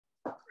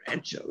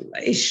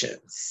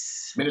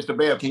Congratulations. Minister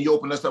Bell, can you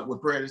open us up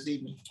with prayer this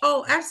evening?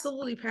 Oh,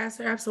 absolutely,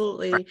 Pastor.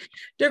 Absolutely.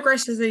 Dear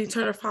gracious and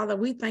eternal Father,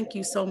 we thank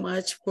you so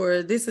much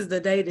for this is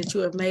the day that you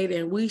have made,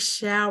 and we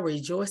shall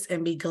rejoice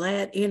and be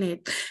glad in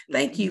it.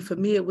 Thank you for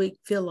midweek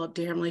fill up,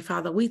 dear Heavenly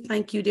Father. We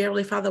thank you, dear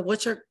Heavenly Father,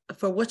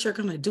 for what you're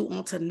going to do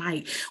on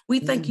tonight.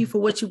 We thank you for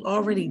what you've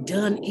already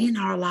done in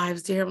our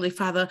lives, dear Heavenly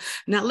Father.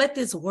 Now let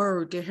this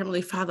word, dear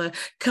Heavenly Father,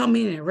 come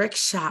in and wreck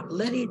shop.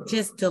 Let it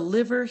just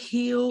deliver,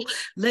 heal.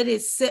 Let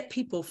it set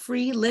people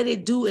free. Let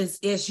it do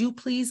as you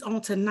please on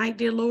tonight,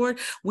 dear Lord.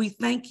 We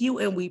thank you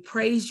and we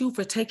praise you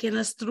for taking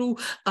us through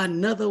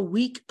another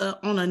week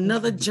on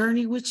another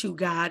journey with you,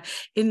 God.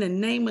 In the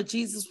name of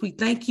Jesus, we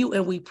thank you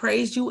and we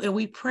praise you, and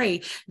we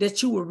pray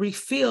that you will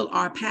refill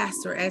our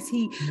pastor as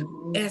he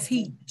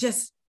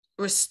just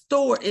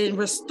restore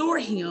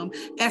him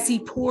as he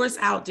pours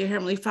out, dear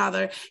Heavenly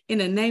Father. In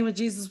the name of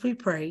Jesus, we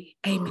pray.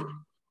 Amen.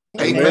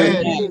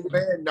 Amen.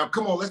 Amen. Now,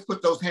 come on, let's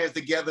put those hands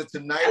together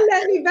tonight. I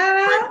love you,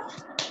 Bob.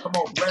 Come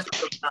on, bless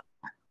him.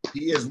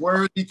 He is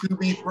worthy to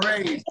be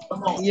praised.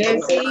 Come on.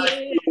 Yes, he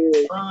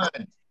is.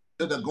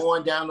 To the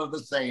going down of the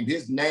same.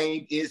 His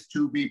name is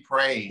to be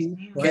praised.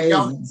 Can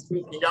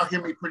y'all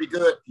hear me pretty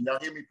good? Can y'all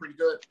hear me pretty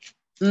good?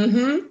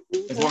 Mm-hmm.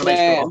 Just want to make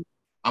sure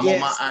I'm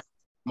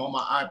on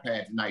my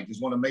iPad tonight.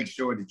 Just want to make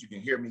sure that you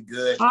can hear me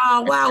good.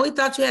 Oh, wow. We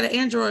thought you had an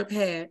Android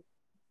pad.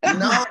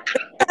 No.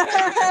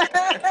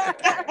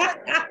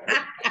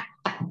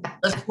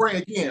 Let's pray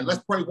again.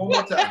 Let's pray one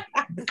more time.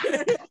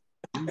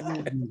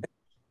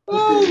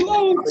 Oh,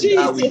 Lord Jesus.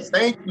 God, we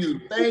thank you,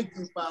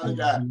 Father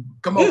God.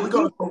 Come on, we're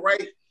going to go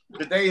right.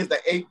 Today is the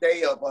 8th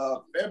day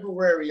of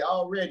February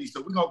already.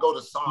 So we're going to go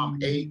to Psalm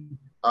 8.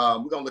 We're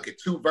going to look at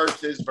 2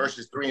 verses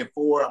 3 and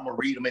 4. I'm going to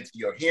read them into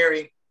your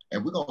hearing,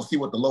 and we're going to see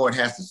what the Lord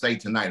has to say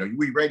tonight. Are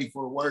we ready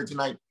for a word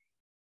tonight?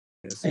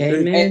 Yes,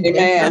 amen.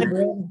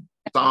 Amen.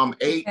 Psalm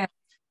 8,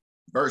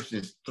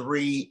 verses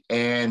 3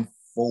 and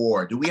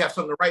 4. Do we have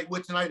something to write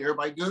with tonight?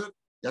 Everybody good?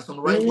 Got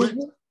something to write with?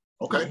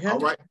 Okay, all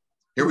right.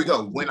 Here we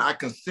go. When I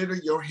consider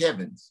your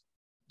heavens,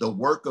 the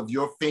work of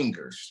your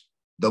fingers,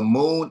 the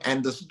moon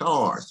and the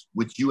stars,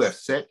 which you have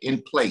set in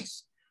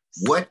place,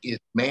 what is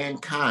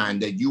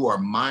mankind that you are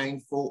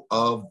mindful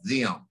of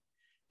them?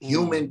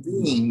 Human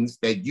beings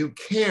that you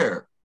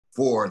care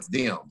for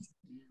them.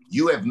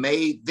 You have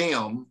made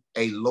them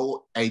a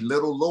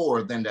little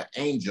lower than the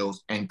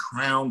angels and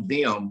crowned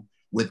them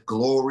with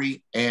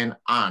glory and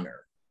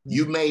honor.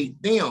 You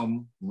made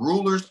them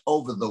rulers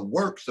over the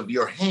works of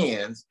your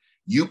hands.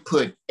 You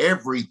put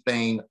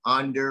everything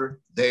under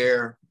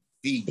their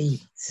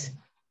feet.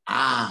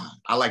 I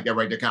like that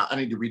right there. I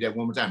need to read that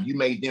one more time. You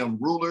made them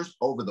rulers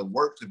over the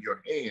works of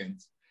your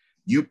hands.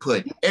 You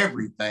put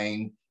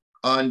everything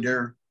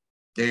under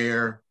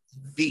their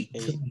feet.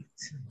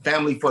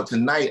 Family, for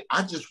tonight,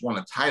 I just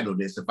want to title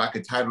this. If I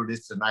could title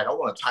this tonight, I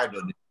want to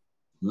title it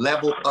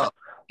Level Up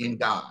in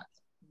God.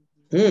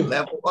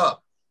 Level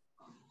up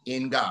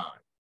in God.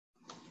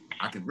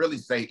 I could really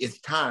say it's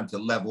time to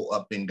level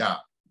up in God.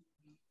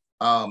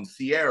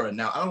 Sierra,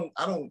 now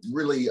I don't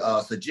really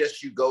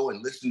suggest you go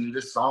and listen to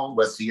this song,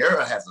 but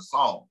Sierra has a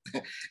song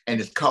and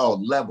it's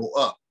called Level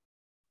Up.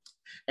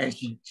 And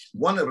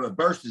one of the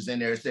verses in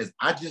there says,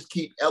 I just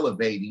keep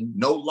elevating,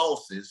 no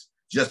losses,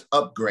 just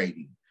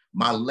upgrading.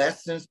 My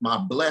lessons,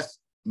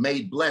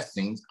 made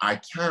blessings, I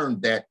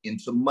turned that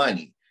into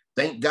money.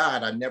 Thank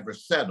God I never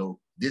settled.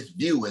 This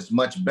view is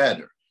much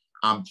better.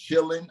 I'm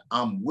chilling,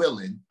 I'm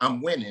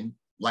winning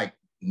like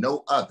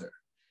no other.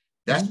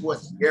 That's what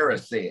Sierra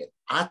said.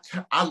 I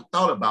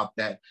thought about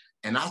that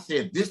and I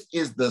said, this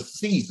is the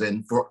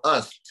season for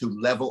us to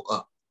level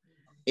up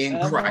in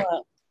Christ.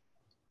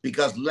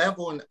 Because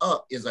leveling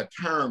up is a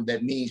term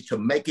that means to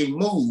make a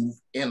move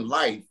in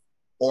life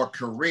or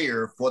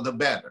career for the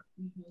better.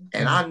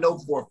 And I know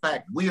for a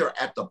fact we are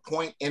at the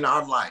point in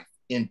our life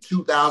in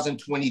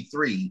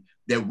 2023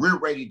 that we're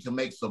ready to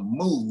make some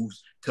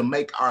moves to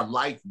make our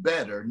life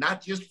better,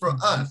 not just for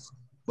us,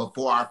 but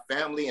for our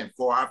family and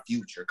for our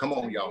future. Come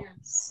on, y'all.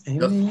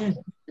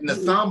 The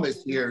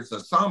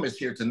psalmist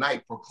here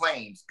tonight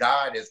proclaims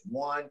God is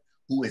one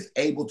who is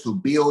able to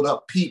build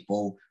up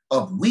people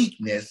of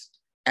weakness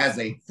as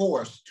a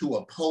force to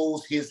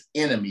oppose his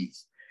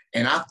enemies.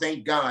 And I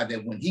thank God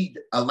that when he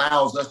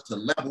allows us to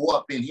level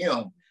up in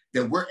him,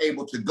 that we're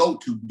able to go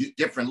to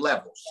different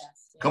levels.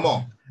 Come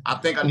on. I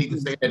think I need to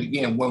say that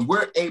again. When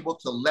we're able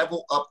to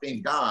level up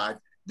in God,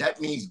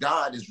 that means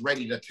God is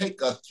ready to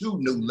take us to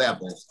new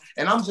levels.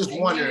 And I'm just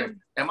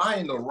wondering, am I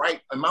on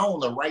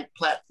the right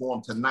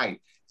platform tonight?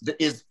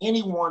 Is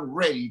anyone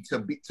ready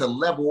to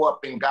level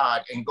up in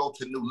God and go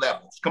to new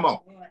levels? Come on.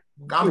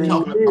 I'm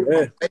talking about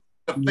from faith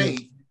to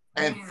faith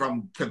and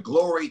from to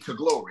glory to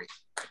glory.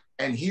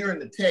 And here in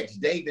the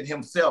text, David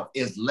himself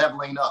is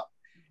leveling up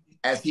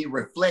as he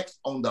reflects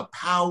on the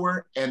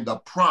power and the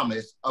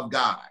promise of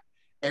God.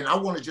 And I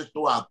want to just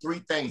throw out 3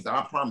 things that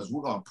I promise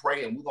we're going to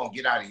pray and we're going to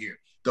get out of here.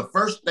 The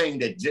first thing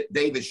that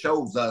David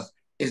shows us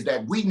is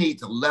that we need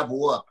to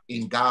level up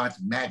in God's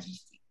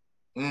majesty.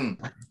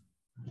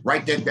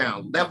 Write that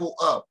down. Level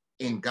up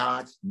in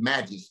God's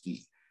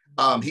majesty.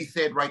 He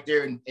said right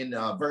there in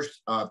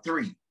verse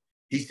 3,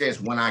 he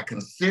says, when I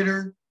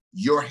consider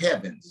your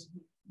heavens,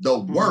 the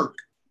work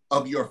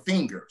of your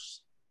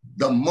fingers,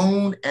 the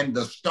moon and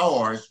the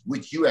stars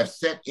which you have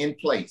set in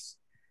place.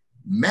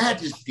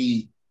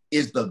 Majesty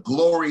is the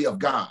glory of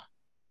God.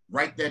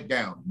 Write that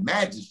down.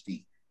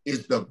 Majesty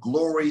is the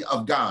glory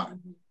of God.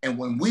 And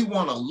when we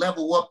want to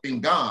level up in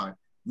God,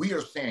 we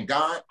are saying,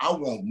 God, I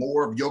want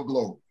more of your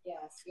glory.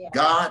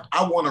 God,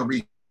 I want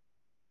to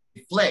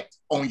reflect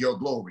on your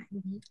glory.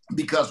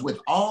 Because with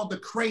all the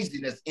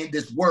craziness in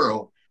this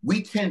world,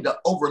 we tend to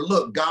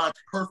overlook God's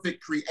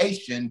perfect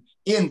creation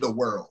in the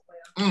world.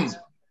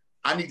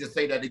 I need to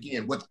say that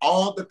again. With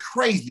all the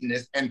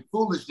craziness and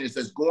foolishness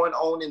that's going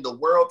on in the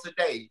world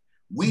today,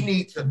 we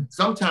need to,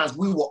 sometimes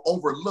we will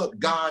overlook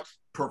God's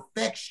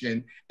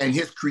perfection and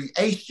his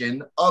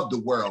creation of the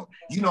world.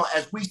 You know,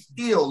 as we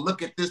still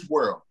look at this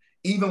world,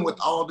 even with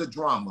all the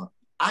drama,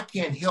 I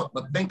can't help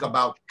but think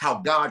about how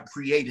God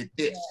created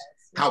this,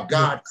 how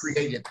God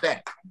created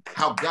that,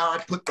 how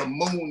God put the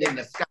moon in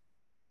the sky,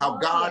 how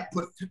God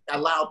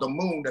allowed the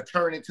moon to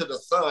turn into the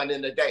sun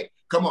in the day.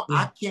 Come on,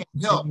 I can't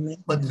help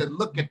but to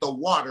look at the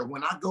water.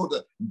 When I go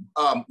to,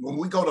 when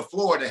we go to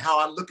Florida, how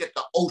I look at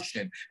the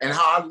ocean and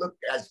how I look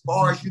as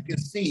far as you can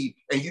see,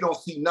 and you don't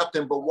see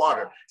nothing but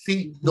water.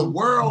 See, the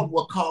world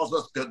will cause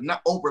us to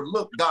not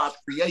overlook God's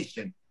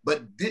creation.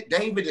 But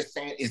David is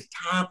saying it's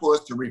time for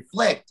us to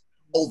reflect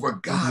over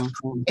God's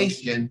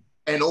creation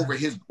and over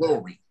his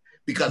glory,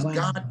 because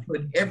God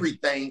put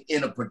everything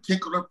in a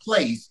particular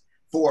place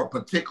for a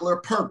particular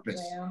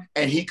purpose.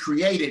 And he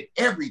created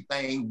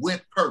everything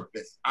with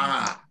purpose.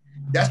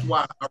 That's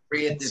why I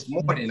read this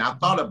morning. I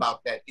thought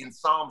about that in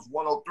Psalms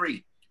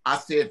 103. I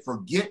said,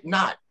 forget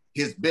not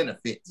his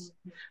benefits.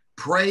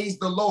 Praise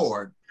the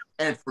Lord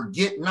and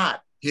forget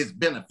not his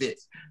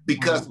benefits.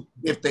 Because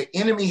if the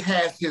enemy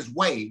has his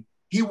way,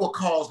 he will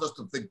cause us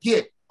to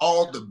forget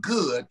all the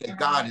good that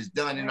God has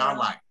done in our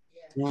life.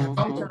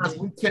 Sometimes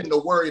we tend to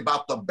worry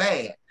about the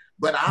bad.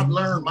 But I've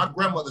learned, my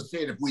grandmother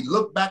said, if we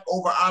look back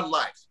over our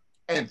lives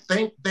and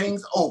think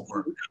things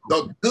over,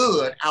 the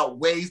good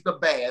outweighs the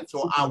bad,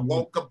 so I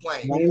won't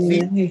complain.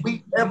 See, if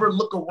we ever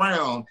look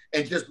around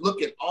and just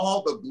look at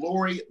all the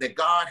glory that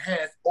God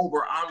has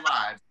over our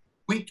lives,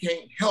 we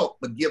can't help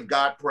but give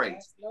God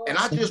praise. And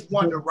I just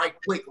wonder right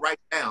quick, right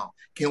now,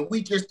 can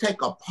we just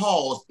take a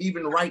pause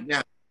even right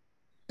now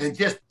and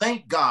just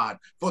thank God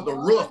for the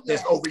roof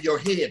that's over your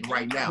head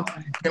right now?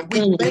 And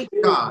we thank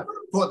God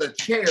for the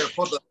chair,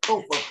 for the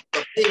sofa, for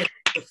the bed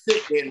to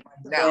sit in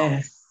right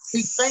now.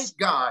 We thank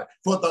God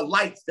for the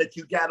lights that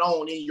you got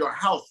on in your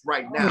house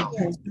right now.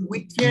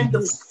 We tend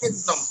to forget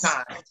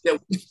sometimes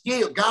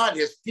that God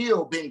has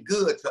still been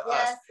good to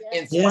us.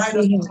 In spite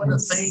of some of the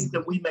things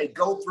that we may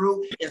go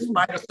through, in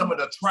spite of some of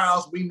the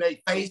trials we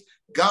may face,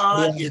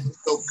 God is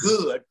so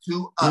good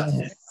to us.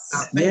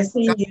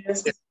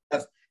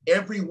 Because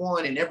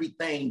everyone and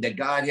everything that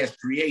God has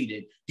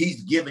created,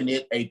 he's given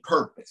it a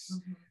purpose.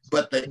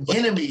 But the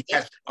enemy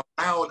has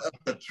allowed us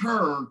to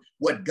turn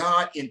what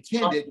God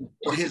intended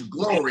for his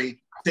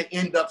glory to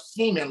end up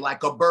seeming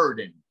like a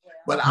burden.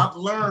 But I've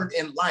learned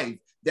in life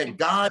that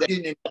God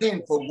didn't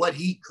intend for what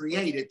he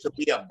created to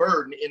be a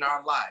burden in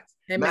our lives.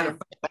 Matter of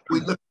fact,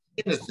 we look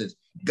at Genesis,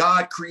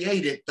 God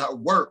created the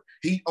work.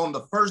 On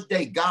the first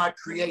day, God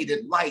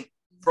created light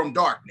from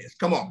darkness.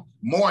 Come on,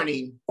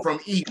 morning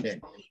from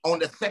evening. On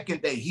the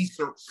second day, he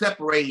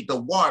separated the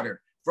water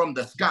from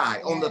the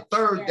sky. On the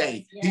third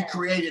day, he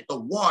created the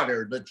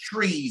water, the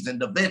trees,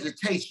 and the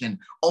vegetation.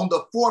 On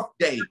the fourth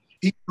day,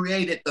 he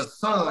created the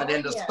sun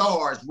and the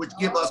stars, which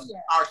give us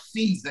our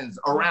seasons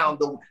around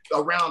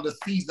the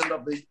season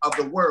of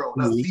the world,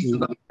 the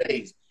season of the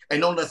days.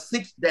 And on the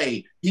sixth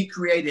day, he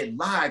created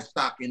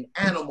livestock and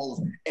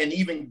animals, and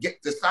even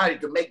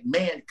decided to make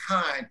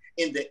mankind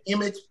in the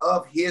image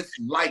of his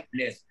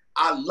likeness.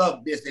 I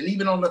love this. And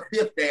even on the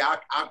fifth day, I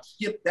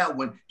skipped that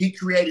one. He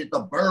created the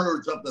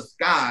birds of the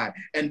sky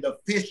and the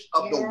fish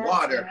of the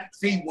water.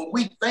 See, when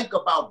we think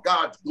about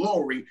God's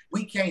glory,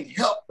 we can't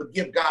help but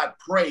give God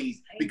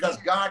praise, because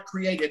God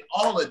created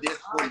all of this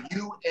for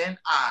you and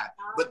I.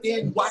 But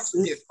then watch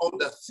this. On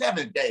the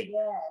seventh day,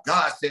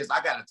 God says,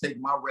 I got to take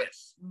my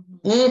rest.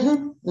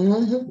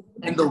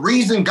 And the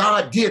reason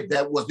God did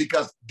that was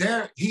because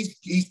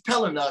he's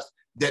telling us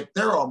that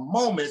there are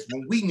moments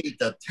when we need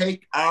to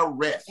take our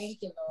rest. Thank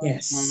you,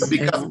 Lord.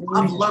 Because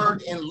I've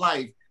learned in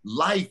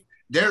life,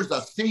 there's a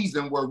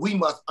season where we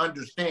must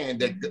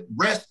understand that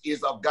rest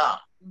is of God.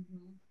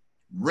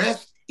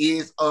 Rest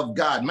is of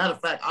God. Matter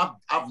of fact,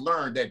 I've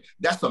learned that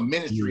that's a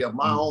ministry of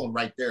my own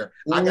right there.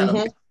 I got a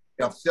ministry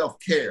of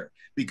self-care,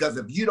 because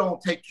if you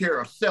don't take care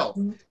of self,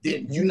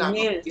 then you're not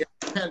going to be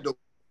able to handle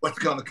what's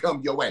going to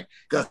come your way.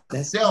 Because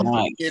self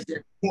is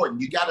important.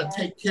 You got to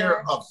take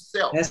care of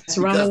self. That's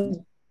right.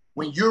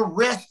 When you're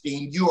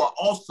resting, you are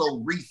also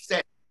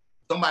reset.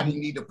 Somebody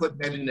need to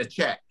put that in the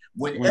chat.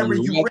 Whenever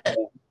you rest,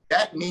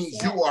 that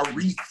means you are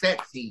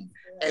resetting.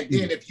 And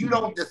then if you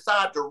don't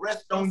decide to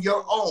rest on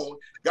your own,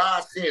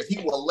 God says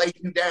he will lay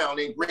you down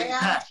in green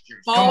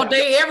pastures. All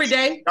day, every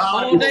day.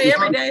 All day,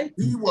 every day.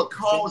 He will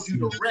cause you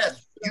to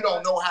rest. You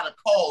don't know how to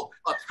call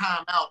a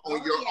timeout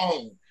on your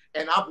own.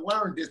 And I've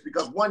learned this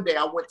because one day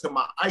I went to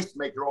my ice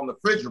maker on the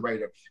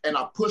refrigerator and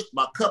I pushed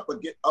my cup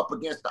up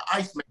against the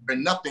ice maker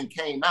and nothing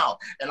came out.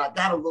 And I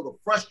got a little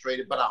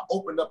frustrated, but I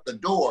opened up the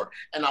door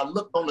and I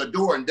looked on the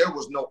door and there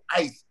was no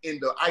ice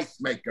in the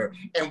ice maker.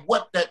 And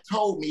what that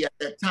told me at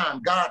that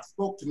time, God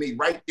spoke to me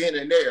right then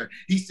and there.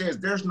 He says,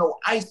 there's no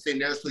ice in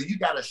there, so you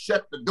got to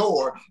shut the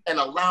door and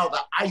allow the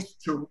ice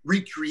to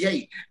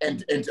recreate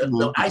and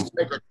the ice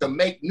maker to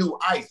make new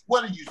ice.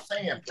 What are you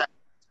saying, Pat?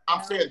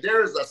 I'm saying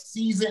there is a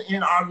season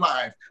in our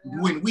life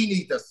when we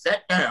need to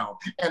sit down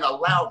and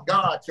allow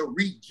God to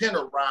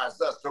regenerate us,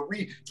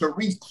 to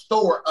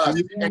restore us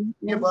and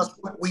give us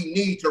what we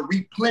need to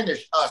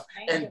replenish us.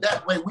 And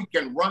that way we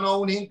can run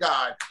on in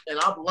God. And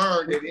I've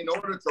learned that in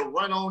order to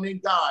run on in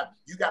God,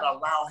 you got to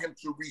allow him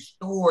to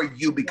restore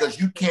you because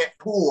you can't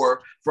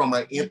pour from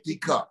an empty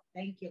cup.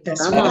 Thank you.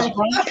 That's right.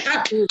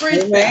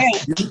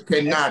 You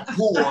cannot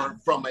pour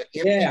from an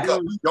empty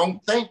cup.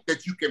 Don't think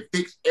that you can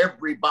fix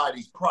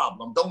everybody's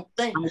problem. Don't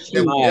think that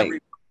everybody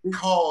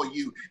call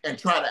you and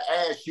try to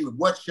ask you,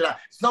 what should I?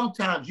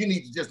 Sometimes you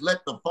need to just let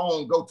the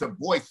phone go to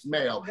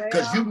voicemail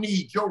because you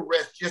need your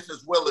rest just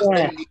as well as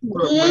they need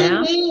your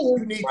rest.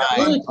 You need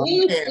to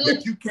understand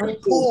that you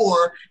can't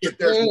pour if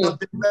there's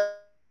nothing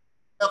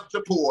left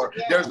to pour.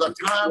 There's a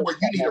time where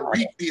you need a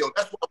refill.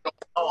 That's what I'm going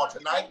to call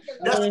tonight.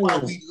 That's why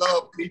we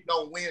love meeting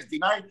on Wednesday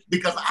night,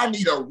 because I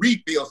need a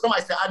refill.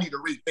 Somebody say, I need a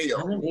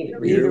refill.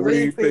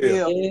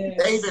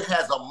 David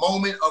has a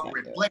moment of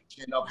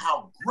reflection of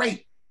how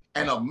great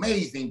and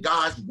amazing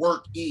God's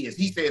work is.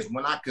 He says,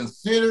 when I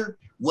consider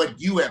what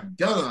you have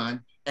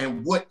done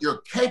and what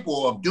you're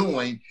capable of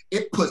doing,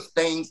 it puts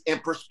things in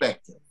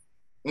perspective.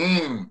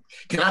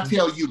 Can I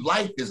tell you,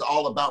 life is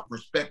all about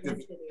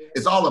perspective.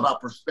 It's all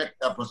about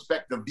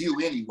perspective view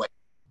anyway,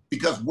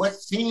 because what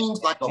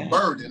seems like a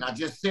burden, I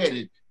just said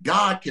it,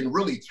 God can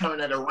really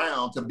turn it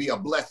around to be a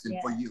blessing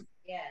for you.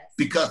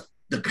 Because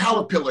the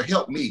caterpillar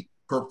helped me.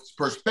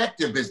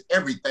 Perspective is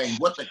everything.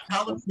 What the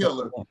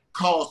caterpillar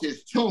calls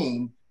his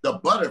tomb, the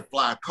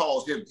butterfly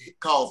calls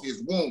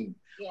his womb.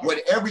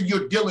 Whatever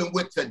you're dealing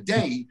with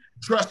today,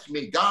 trust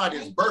me, God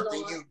is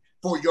birthing you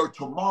for your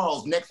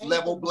tomorrow's next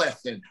level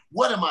blessing.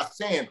 What am I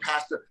saying,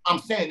 Pastor? I'm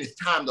saying it's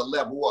time to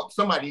level up.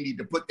 Somebody need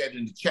to put that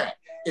in the chat.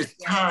 It's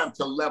time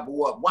to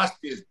level up. Watch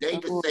this.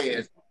 David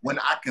says, when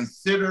I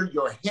consider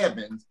your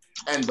heavens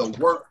and the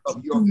work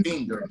of your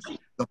fingers.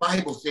 The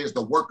Bible says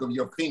the work of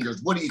your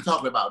fingers. What are you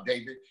talking about,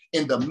 David?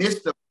 In the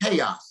midst of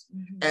chaos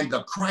and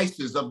the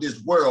crisis of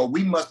this world,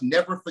 we must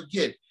never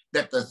forget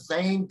that the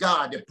same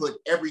God that put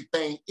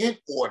everything in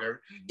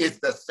order is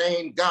the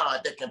same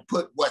God that can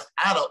put what's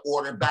out of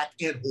order back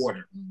in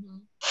order.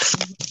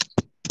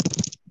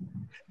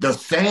 The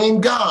same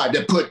God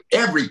that put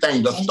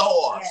everything, the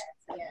stars,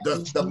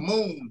 the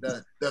moon,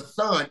 the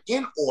sun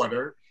in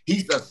order.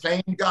 He's the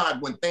same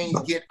God when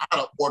things get out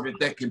of order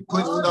that can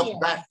put stuff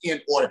back in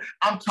order.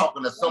 I'm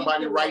talking to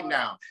somebody right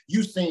now.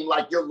 You seem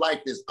like your life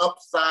is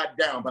upside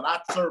down, but I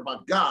serve a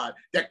God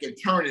that can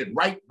turn it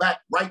right back,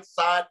 right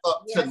side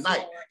up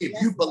tonight.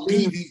 If you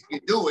believe he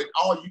can do it,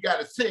 all you got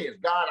to say is,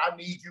 God, I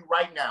need you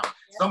right now.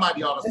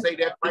 Somebody ought to say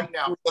that right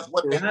now, because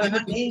what they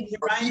need you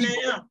right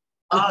now.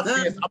 God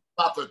says, I'm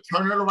about to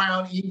turn it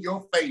around in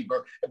your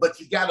favor, but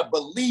you got to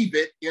believe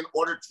it in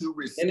order to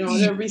receive it. In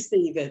order to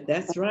receive it.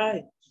 That's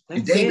right.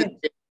 And David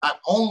said,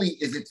 not only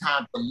is it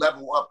time to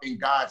level up in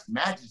God's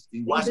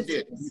majesty, watch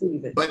this,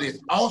 but it's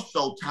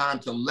also time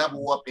to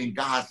level up in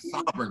God's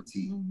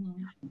sovereignty.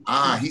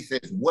 He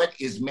says, what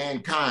is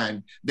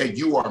mankind that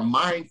you are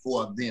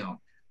mindful of them?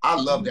 I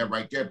love that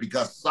right there,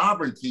 because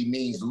sovereignty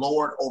means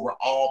Lord over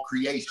all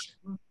creation.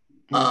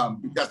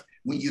 Because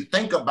when you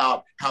think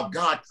about how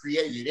God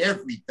created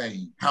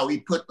everything, how he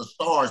put the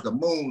stars, the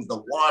moons,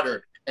 the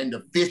water, and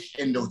the fish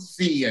in the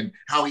sea, and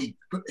how he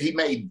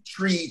made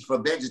trees for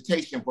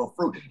vegetation, for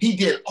fruit. He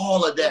did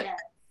all of that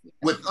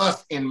with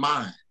us in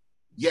mind.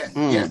 Yes.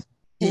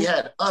 He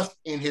had us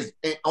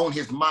on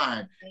his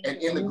mind. And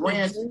in the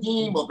grand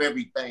scheme of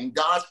everything,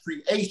 God's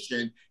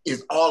creation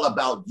is all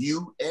about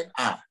you and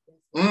I.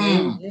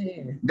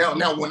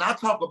 Now, when I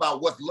talk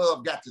about what's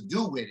love got to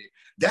do with it,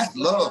 that's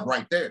love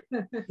right there.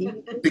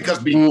 Because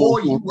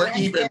before you were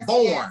even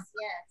born,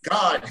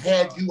 God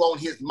had you on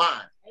his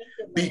mind.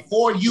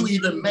 Before you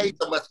even made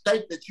the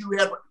mistake that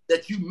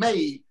you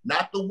made,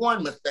 not the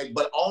one mistake,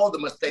 but all the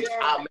mistakes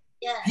I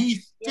made, he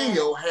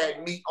still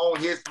had me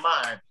on his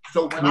mind.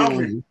 So when I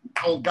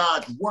reflect on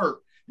God's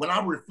work, when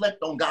I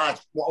reflect on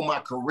my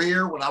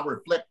career, when I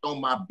reflect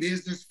on my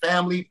business,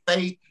 family,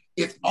 faith,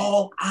 it's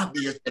all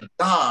obvious that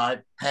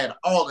God had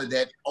all of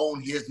that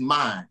on his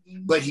mind.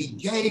 But he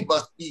gave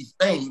us these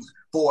things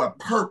for a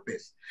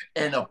purpose,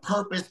 and a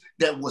purpose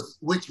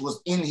which was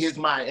in his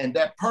mind. And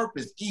that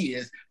purpose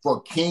is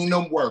for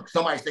kingdom work.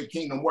 Somebody say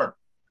kingdom work.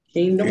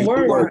 Kingdom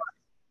work.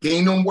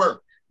 Kingdom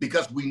work.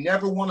 because we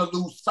never want to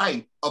lose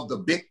sight of the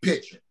big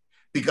picture,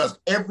 because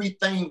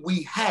everything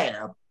we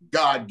have,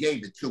 God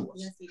gave it to us.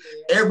 Yes, he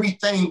did.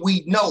 Everything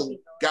we know,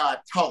 God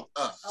taught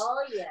us.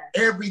 Oh, yeah.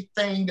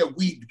 Everything that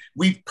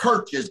we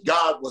purchased,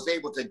 God was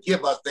able to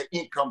give us the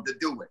income to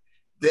do it.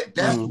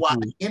 That's why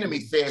the enemy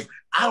says,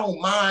 I don't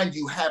mind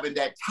you having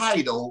that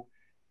title,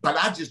 but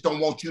I just don't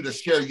want you to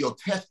share your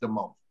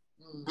testimony.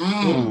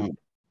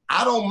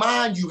 I don't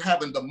mind you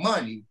having the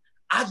money.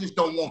 I just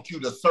don't want you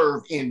to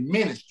serve in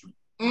ministry.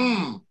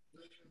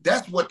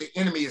 That's what the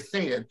enemy is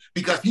saying,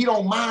 because he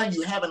don't mind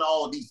you having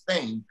all these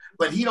things,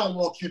 but he don't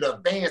want you to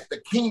advance the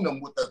kingdom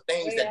with the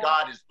things that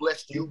God has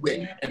blessed you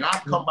with. And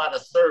I come by to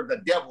serve the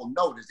devil.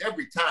 Notice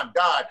every time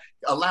God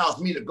allows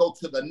me to go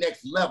to the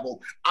next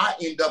level, I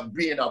end up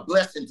being a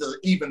blessing to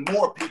even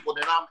more people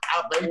than I'm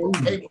able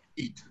to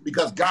be,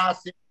 because God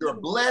said you're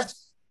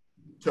blessed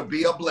to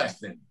be a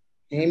blessing.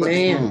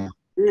 Amen.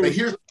 But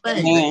here's the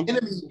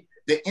thing,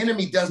 the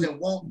enemy doesn't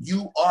want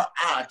you or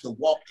I to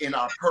walk in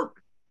our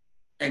purpose.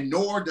 And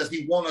nor does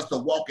he want us to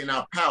walk in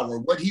our power.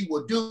 What he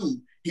will do,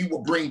 he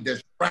will bring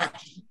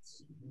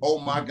distractions. Oh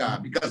my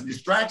God, because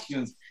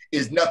distractions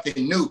is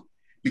nothing new.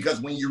 Because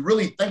when you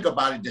really think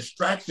about it,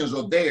 distractions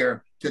are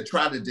there to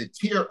try to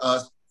deter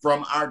us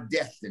from our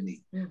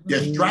destiny.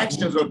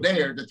 Distractions are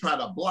there to try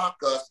to block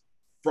us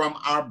from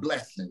our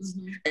blessings.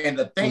 And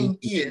the thing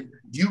is,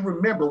 you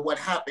remember what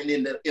happened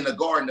in the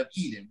Garden of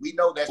Eden. We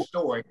know that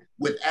story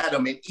with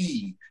Adam and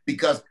Eve,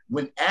 because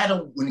when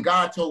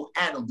God told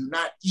Adam, do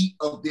not eat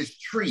of this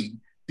tree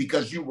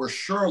because you will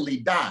surely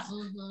die.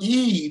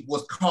 Eve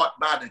was caught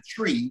by the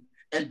tree,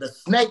 and the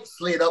snake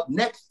slid up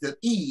next to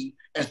Eve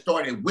and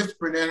started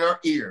whispering in her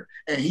ear.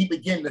 And he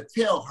began to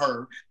tell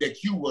her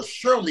that you will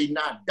surely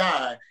not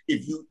die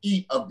if you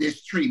eat of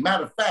this tree.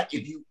 Matter of fact,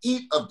 if you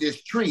eat of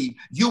this tree,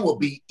 you will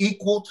be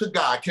equal to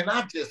God. Can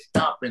I just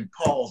stop and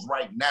pause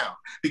right now?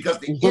 Because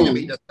the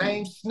enemy, the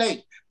same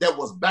snake that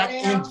was back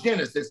in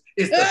Genesis,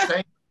 is the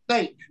same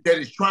snake that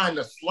is trying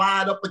to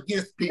slide up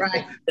against people,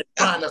 that's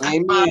trying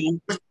to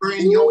whisper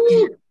in your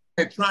ear,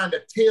 and trying to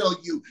tell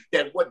you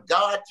that what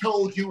God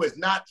told you is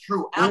not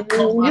true. You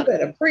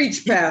better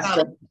preach,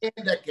 Pastor. He's not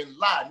a man that can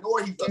lie,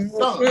 nor he's a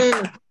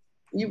son.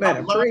 You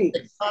better preach.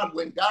 God,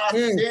 when God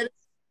said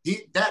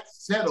it, that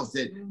settles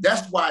it.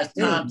 That's why it's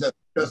time to.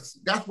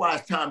 That's why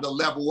it's time to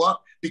level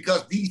up,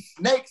 because these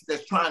snakes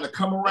that's trying to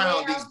come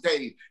around these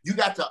days, you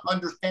got to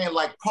understand,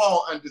 like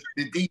Paul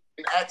understood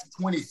in Acts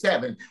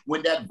 27,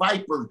 when that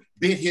viper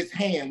bit his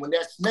hand, when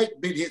that snake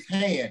bit his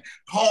hand,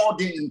 Paul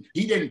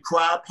didn't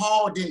cry,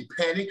 Paul didn't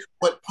panic,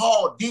 but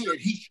Paul did,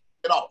 he shook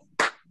it off.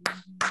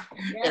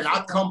 And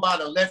I come by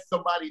to let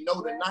somebody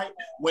know tonight,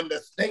 when the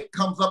snake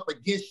comes up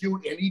against you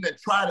and even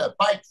try to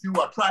bite you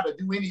or try to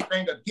do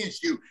anything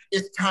against you,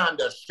 it's time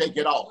to shake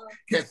it off.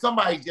 Can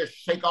somebody just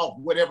shake off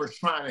whatever's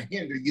trying to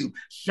hinder you?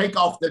 Shake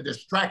off the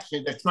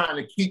distraction that's trying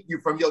to keep you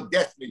from your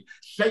destiny.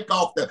 Shake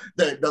off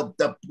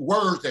the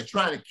words that's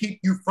trying to keep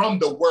you from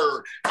the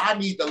word. I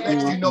need to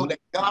let you know that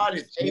God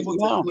is able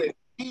to do it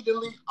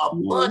exceedingly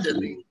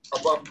abundantly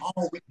above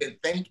all we can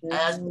think,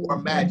 ask, or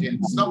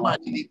imagine.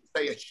 Somebody needs to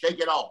say it, shake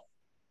it off.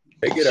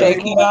 Shake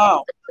it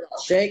off.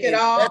 Shake it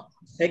off.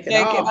 Shake it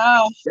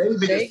off.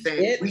 David is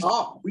saying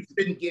we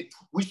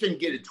shouldn't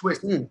get it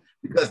twisted,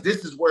 because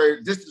this is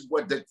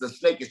what the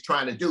snake is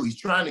trying to do. He's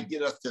trying to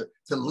get us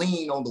to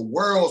lean on the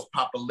world's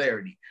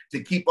popularity,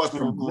 to keep us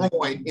from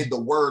growing in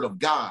the word of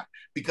God.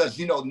 Because,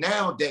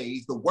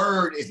 nowadays, the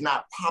word is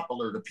not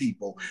popular to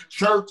people.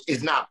 Church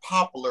is not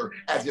popular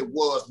as it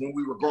was when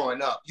we were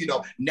growing up.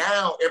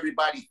 Now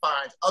everybody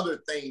finds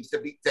other things to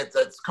be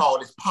that's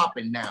called is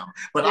popping now.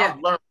 But I've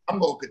learned I'm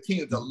going to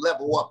continue to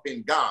level up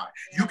in God.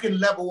 You can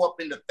level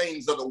up in the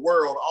things of the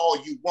world all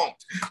you want,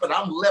 but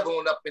I'm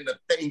leveling up in the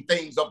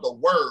things of the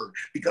word,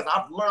 because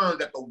I've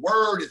learned that the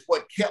word is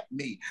what kept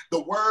me.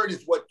 The word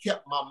is what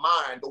kept my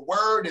mind. The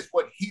word is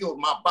what healed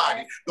my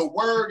body. The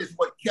word is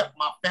what kept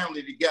my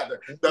family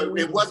together.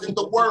 It wasn't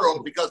the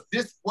world, because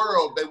this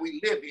world that we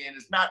live in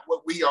is not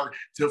what we are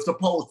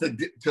supposed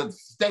to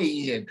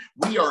stay in.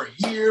 We are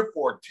here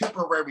for a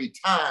temporary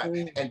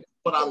time. And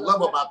what I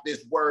love about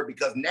this word,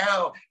 because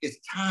now it's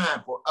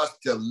time for us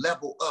to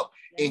level up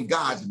in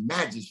God's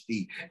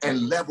majesty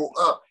and level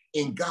up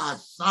in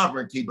God's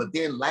sovereignty. But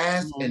then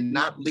last and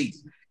not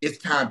least, it's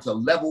time to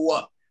level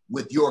up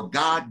with your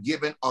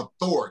God-given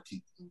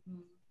authority.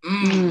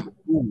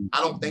 I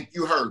don't think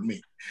you heard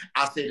me.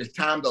 I said it's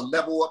time to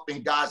level up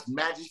in God's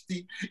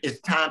majesty. It's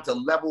time to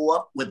level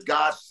up with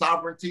God's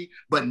sovereignty.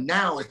 But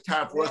now it's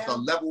time for us to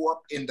level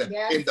up in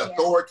the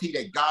authority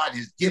that God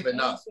has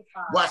given us.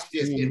 Watch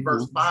this in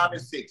verse 5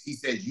 and 6. He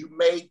says, you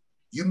made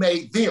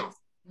them.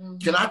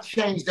 Can I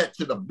change that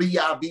to the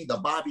BIV, the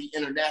Bobby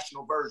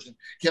International Version?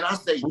 Can I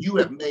say you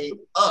have made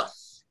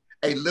us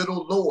a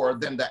little lower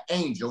than the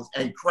angels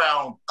and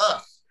crowned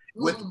us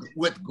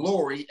with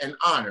glory and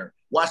honor?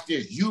 Watch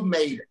this. You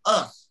made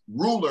us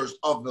rulers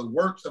of the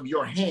works of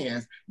your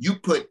hands. You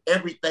put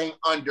everything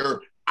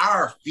under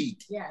our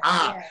feet.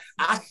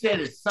 I said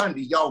it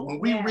Sunday, y'all. When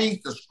we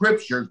read the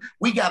scriptures,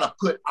 we got to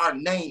put our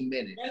name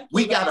in it.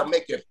 We got to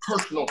make it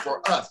personal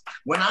for us.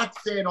 When I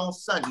said on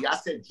Sunday, I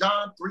said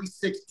John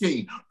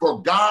 3:16,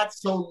 for God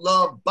so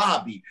loved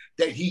Bobby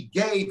that he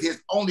gave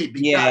his only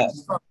begotten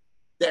son,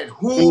 that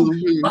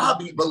whom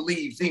Bobby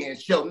believes in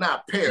shall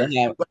not perish,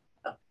 but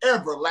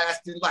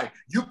everlasting life.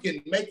 You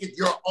can make it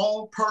your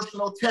own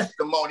personal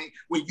testimony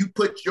when you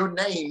put your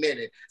name in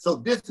it. So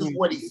this is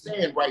what he's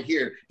saying right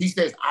here. He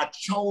says, I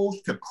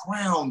chose to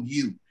crown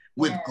you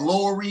with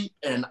glory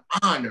and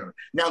honor.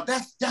 Now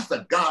that's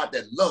a God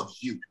that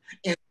loves you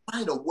in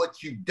spite of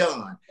what you've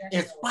done,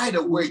 in spite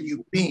of where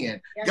you've been.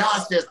 God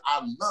says, I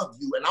love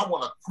you and I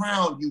want to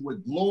crown you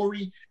with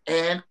glory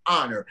and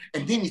honor.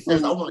 And then he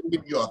says, I want to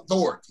give you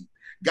authority.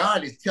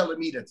 God is telling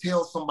me to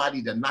tell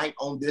somebody tonight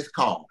on this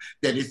call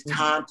that it's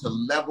time to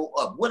level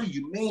up. What do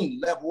you mean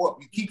level up?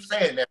 You keep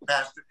saying that,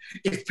 Pastor.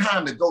 It's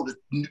time to go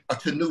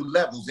to new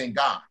levels in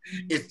God.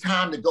 It's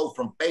time to go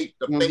from faith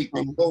to faith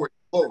and glory to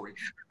glory,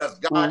 because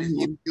God is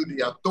giving you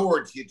the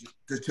authority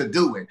to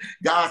do it.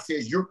 God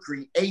says you're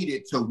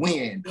created to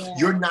win.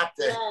 You're not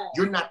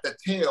the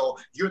tail,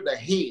 you're the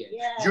head.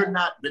 You're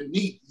not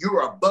beneath,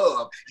 you're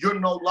above. You're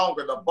no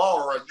longer the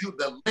borrower, you're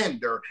the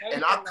lender.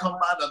 And I come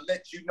by to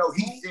let you know,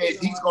 he says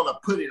he's going to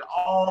put it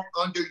all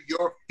under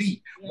your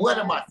feet. What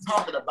am I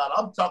talking about?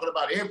 I'm talking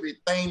about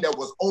everything that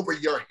was over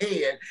your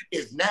head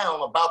is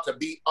now about to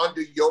be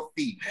under your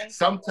feet.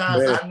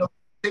 Sometimes I know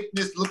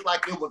sickness looked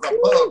like it was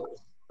above,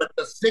 but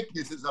the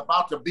sickness is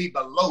about to be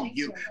below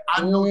you.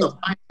 I know the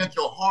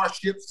financial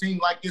hardship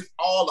seems like it's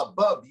all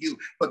above you,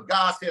 but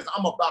God says,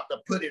 I'm about to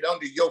put it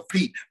under your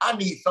feet. I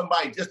need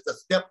somebody just to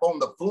step on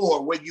the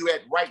floor where you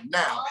at right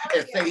now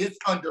and say, it's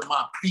under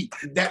my feet.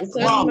 That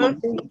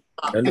problem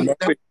under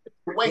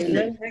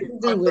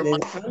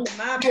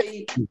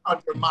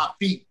my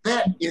feet.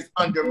 That is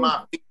under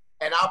my feet.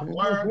 And I've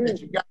learned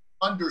that you got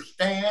to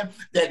understand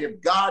that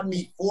if God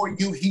be for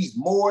you, he's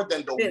more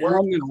than the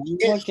world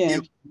against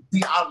you.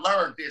 See, I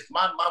learned this.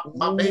 My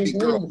baby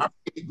girl, my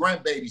baby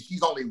grandbaby,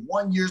 she's only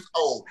 1 year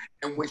old.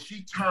 And when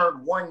she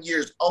turned 1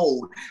 year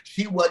old,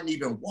 she wasn't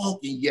even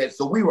walking yet.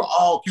 So we were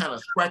all kind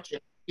of scratching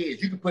our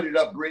heads. You can put it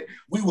up, Britt.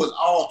 We was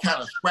all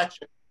kind of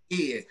scratching our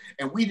heads.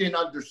 And we didn't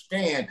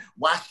understand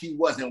why she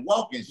wasn't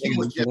walking. She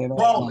was just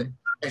crawling.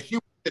 And she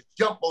would just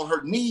jump on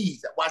her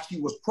knees while she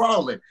was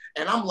crawling.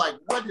 And I'm like,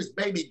 what is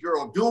baby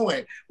girl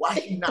doing? Why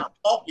she not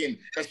walking?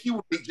 And she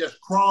would be just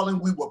crawling.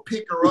 We would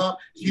pick her up.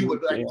 She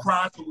would like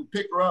cry, so we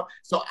pick her up.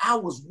 So I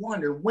was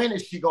wondering, when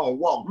is she going to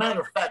walk?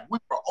 Matter of fact, we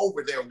were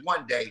over there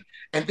one day.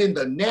 And then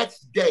the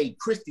next day,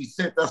 Christy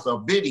sent us a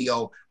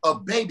video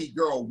of baby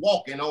girl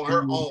walking on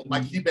her own,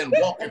 like she'd been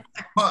walking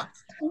for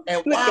months.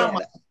 And why am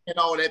I saying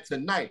all that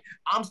tonight?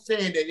 I'm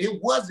saying that it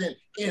wasn't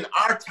in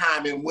our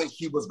timing when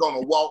she was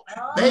going to walk.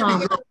 Baby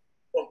girl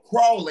was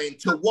crawling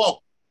to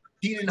walk.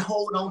 She didn't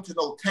hold on to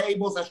no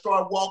tables and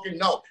start walking.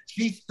 No,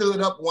 she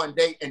stood up one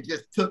day and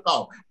just took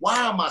off. Why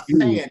am I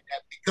saying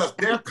that? Because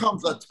there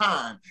comes a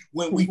time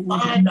when we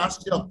find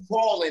ourselves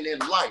crawling in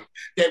life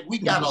that we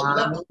got to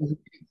level with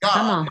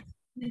God.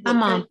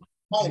 Come on.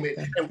 Moment,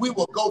 and we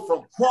will go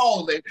from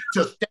crawling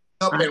to standing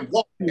up and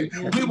walking.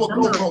 We will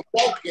go from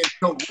walking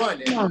to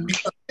running,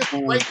 because this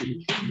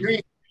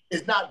race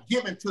is not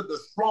given to the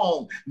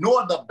strong,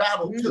 nor the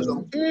battle to the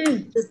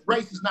weak. This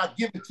race is not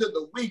given to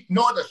the weak,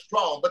 nor the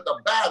strong, but the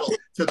battle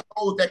to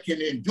those that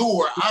can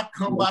endure. I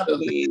come by to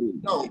let you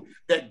know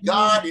that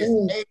God is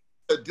able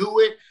to do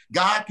it.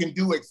 God can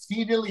do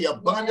exceedingly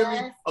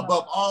abundantly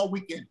above all we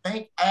can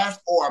think,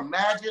 ask, or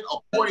imagine,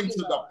 according to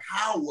the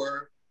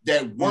power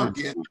that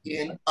worketh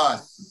in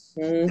us.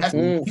 That's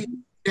the key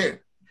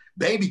there.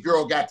 Baby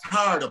girl got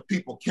tired of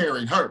people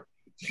carrying her.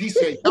 She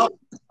said, "Y'all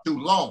too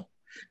long."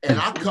 And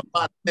I come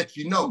by to let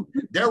you know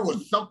there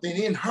was something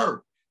in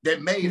her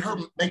that made her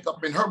make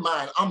up in her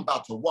mind, I'm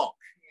about to walk.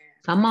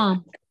 Come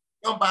on.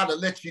 I'm about to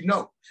let you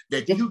know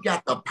that you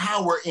got the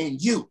power in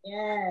you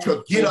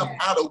to get up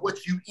out of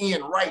what you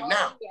in right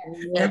now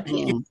and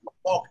begin to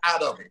walk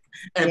out of it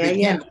and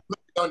begin to put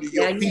it under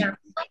your feet.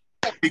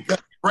 Because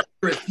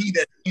greater is he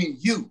that's in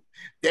you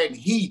than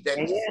he that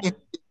is in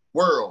the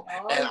world.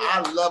 And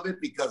I love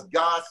it because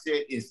God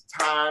said it's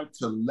time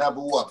to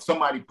level up.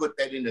 Somebody put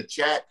that in the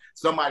chat.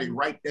 Somebody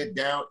write that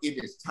down.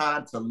 It is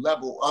time to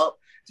level up.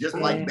 Just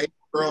like baby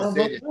girl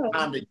said, it's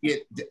time to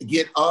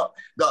get up.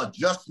 The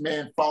just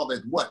man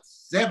falleth what?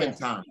 7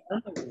 times.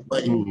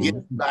 But he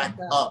gets back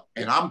up.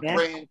 And I'm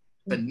praying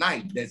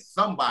tonight that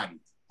somebody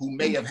who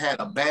may have had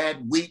a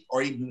bad week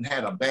or even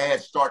had a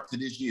bad start to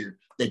this year,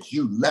 that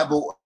you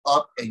level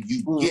up and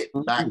you get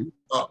back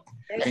up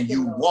and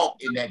you walk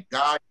in that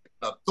God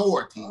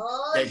authority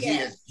that he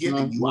has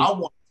given you. I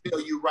want to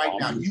tell you right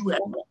now, you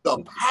have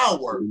the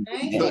power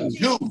to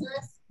do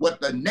what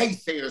the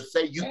naysayers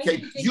say you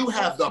can't. You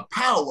have the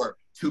power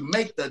to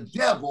make the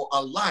devil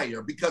a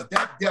liar, because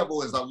that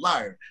devil is a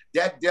liar.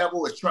 That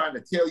devil is trying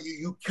to tell you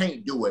you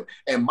can't do it.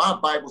 And my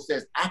Bible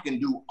says I can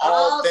do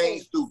all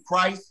things through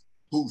Christ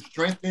who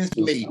strengthens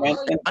me.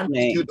 I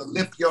need you to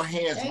lift your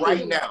hands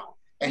right now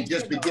and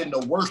just begin to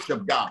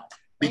worship God.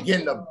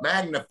 Begin to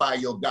magnify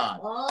your God.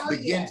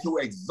 Begin to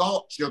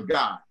exalt your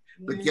God.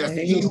 Because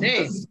he who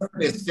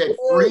is set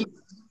free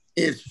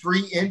is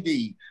free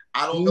indeed.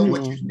 I don't know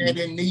what you stand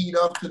in need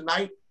of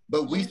tonight,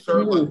 but we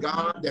serve a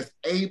God that's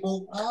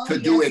able to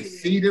do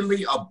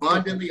exceedingly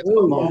abundantly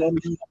above all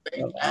we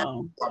think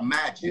and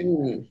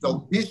imagine.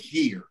 So this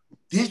year,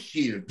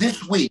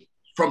 this week,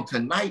 from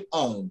tonight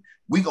on,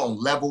 we're going to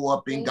level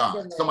up in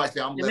God. Somebody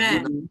say, I'm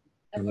leveling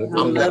up.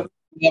 I'm leveling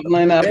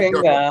up in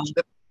God.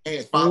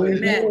 Father,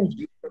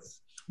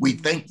 we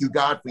thank you,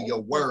 God, for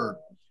your word.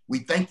 We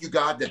thank you,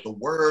 God, that the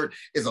word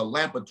is a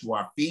lamp unto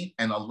our feet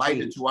and a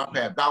light unto our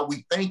path. God,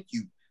 we thank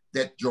you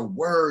that your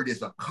word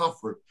is a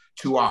comfort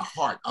to our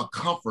heart, a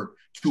comfort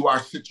to our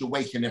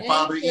situation. And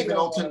Father, even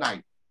on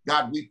tonight,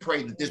 God, we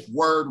pray that this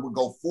word will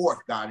go forth,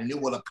 God, and it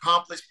will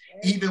accomplish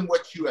even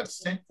what you have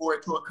sent for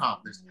it to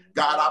accomplish.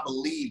 God, I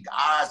believe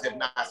eyes have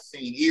not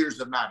seen, ears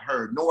have not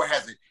heard, nor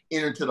has it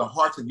entered to the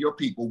hearts of your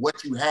people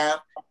what you have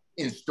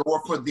in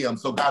store for them.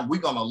 So God,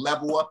 we're going to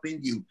level up in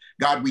you.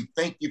 God, we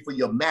thank you for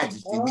your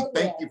majesty. We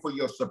thank you for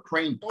your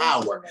supreme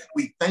power.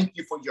 We thank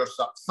you for your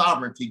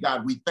sovereignty.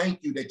 God, we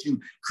thank you that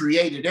you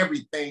created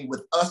everything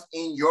with us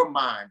in your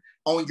mind,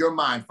 on your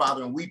mind,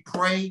 Father. And we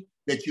pray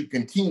that you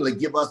continually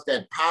give us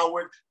that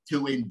power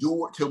to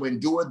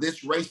endure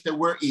this race that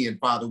we're in,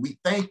 Father. We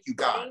thank you,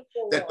 God,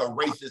 that the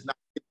race is not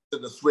to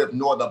the swift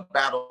nor the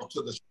battle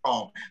to the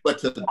strong, but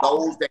to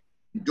those that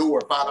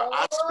endure. Father,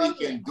 I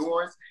speak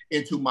endurance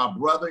into my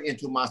brother,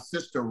 into my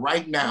sister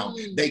right now.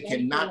 They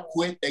cannot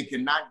quit. They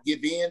cannot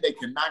give in. They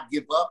cannot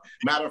give up.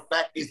 Matter of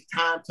fact, it's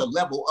time to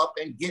level up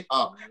and get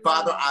up.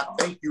 Father, I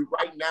thank you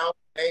right now in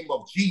the name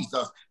of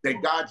Jesus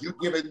that, God, you're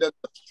giving them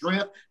the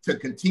strength to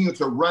continue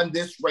to run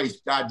this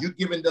race. God, you're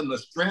giving them the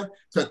strength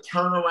to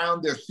turn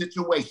around their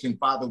situation.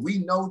 Father, we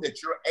know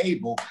that you're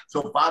able.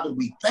 So, Father,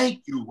 we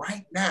thank you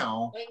right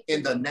now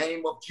in the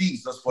name of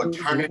Jesus for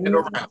turning it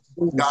around.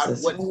 God,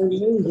 what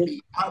needs to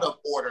be out of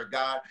order,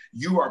 God,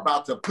 you are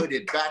about to put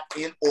it back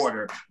in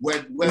order.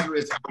 Whether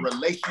it's a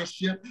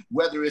relationship,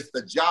 whether it's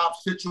the job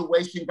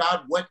situation,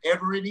 God,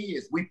 whatever it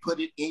is, we put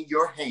it in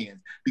your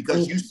hands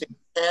because you said,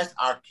 cast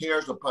our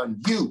cares upon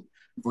you,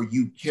 for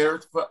you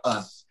cared for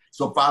us.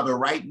 So, Father,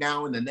 right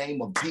now, in the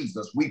name of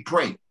Jesus, we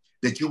pray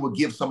that you will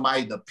give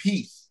somebody the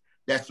peace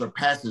that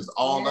surpasses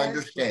all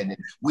understanding.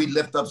 We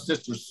lift up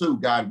Sister Sue,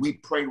 God. We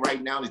pray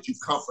right now that you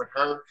comfort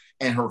her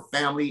and her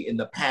family in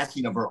the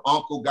passing of her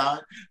uncle,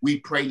 God. We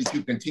pray that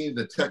you continue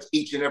to touch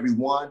each and every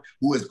one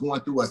who is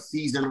going through a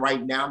season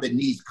right now that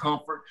needs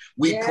comfort.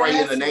 We pray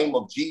in the name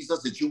of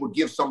Jesus that you will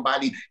give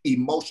somebody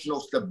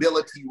emotional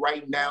stability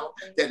right now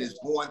that is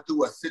going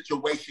through a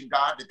situation,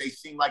 God, that they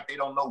seem like they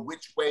don't know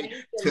which way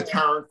to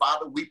turn.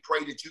 Father, we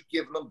pray that you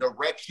give them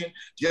direction,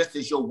 just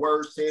as your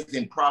word says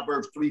in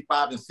Proverbs 3,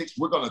 5, and 6.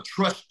 We're going to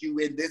trust you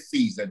in this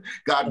season.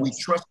 God, we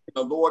trust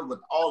in the Lord with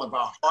all of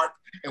our heart,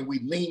 and we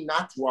lean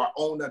not to our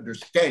own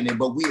understanding,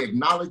 but we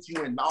acknowledge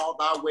you in all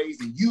thy ways.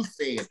 And you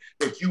said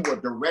that you will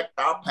direct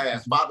our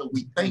paths. Father,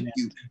 we thank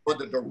you for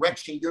the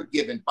direction you're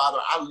giving. Father,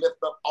 I lift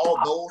up all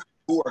those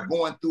who are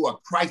going through a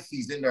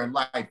crisis in their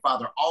life,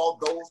 Father, all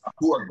those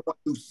who are going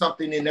through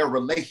something in their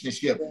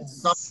relationship,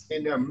 something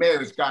in their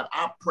marriage, God,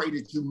 I pray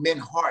that you mend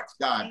hearts,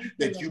 God,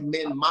 that you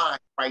mend minds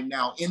right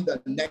now in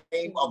the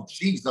name of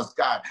Jesus,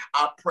 God.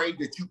 I pray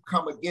that you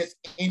come against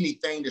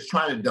anything that's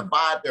trying to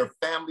divide their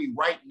family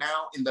right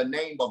now in the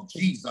name of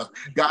Jesus.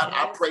 God,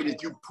 I pray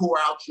that you pour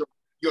out your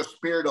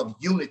spirit of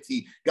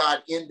unity,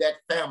 God, in that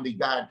family,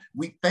 God.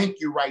 We thank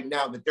you right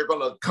now that they're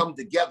going to come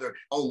together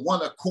on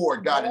one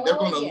accord, God, and they're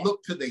going to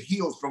look to the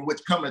hills from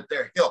which cometh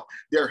their help.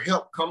 Their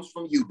help comes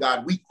from you,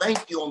 God. We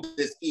thank you on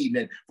this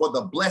evening for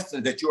the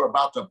blessings that you're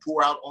about to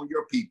pour out on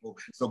your people.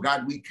 So,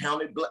 God, we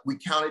count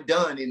it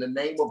done in the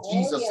name of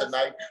Jesus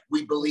tonight.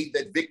 We believe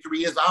that victory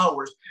is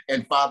ours.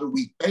 And Father,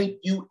 we thank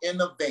you in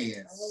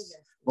advance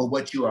for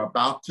what you are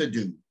about to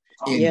do.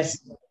 In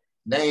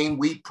name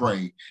we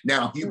pray.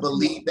 Now, if you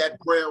believe that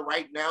prayer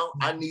right now,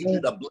 I need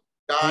you to bless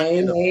God.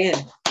 Amen.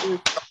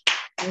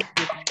 Thank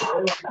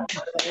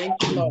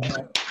you,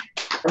 Lord.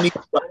 I need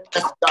you to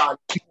bless God.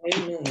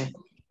 Amen.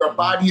 Your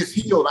body is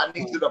healed. I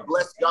need you to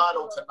bless God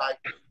on tonight.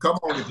 Come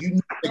on, if you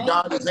know that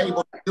God is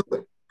able to do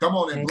it, come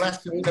on and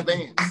bless him in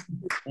advance.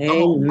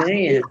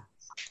 Amen.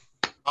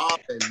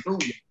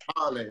 Hallelujah.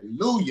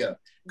 Hallelujah.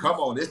 Come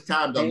on, it's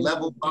time to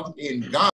level up in God.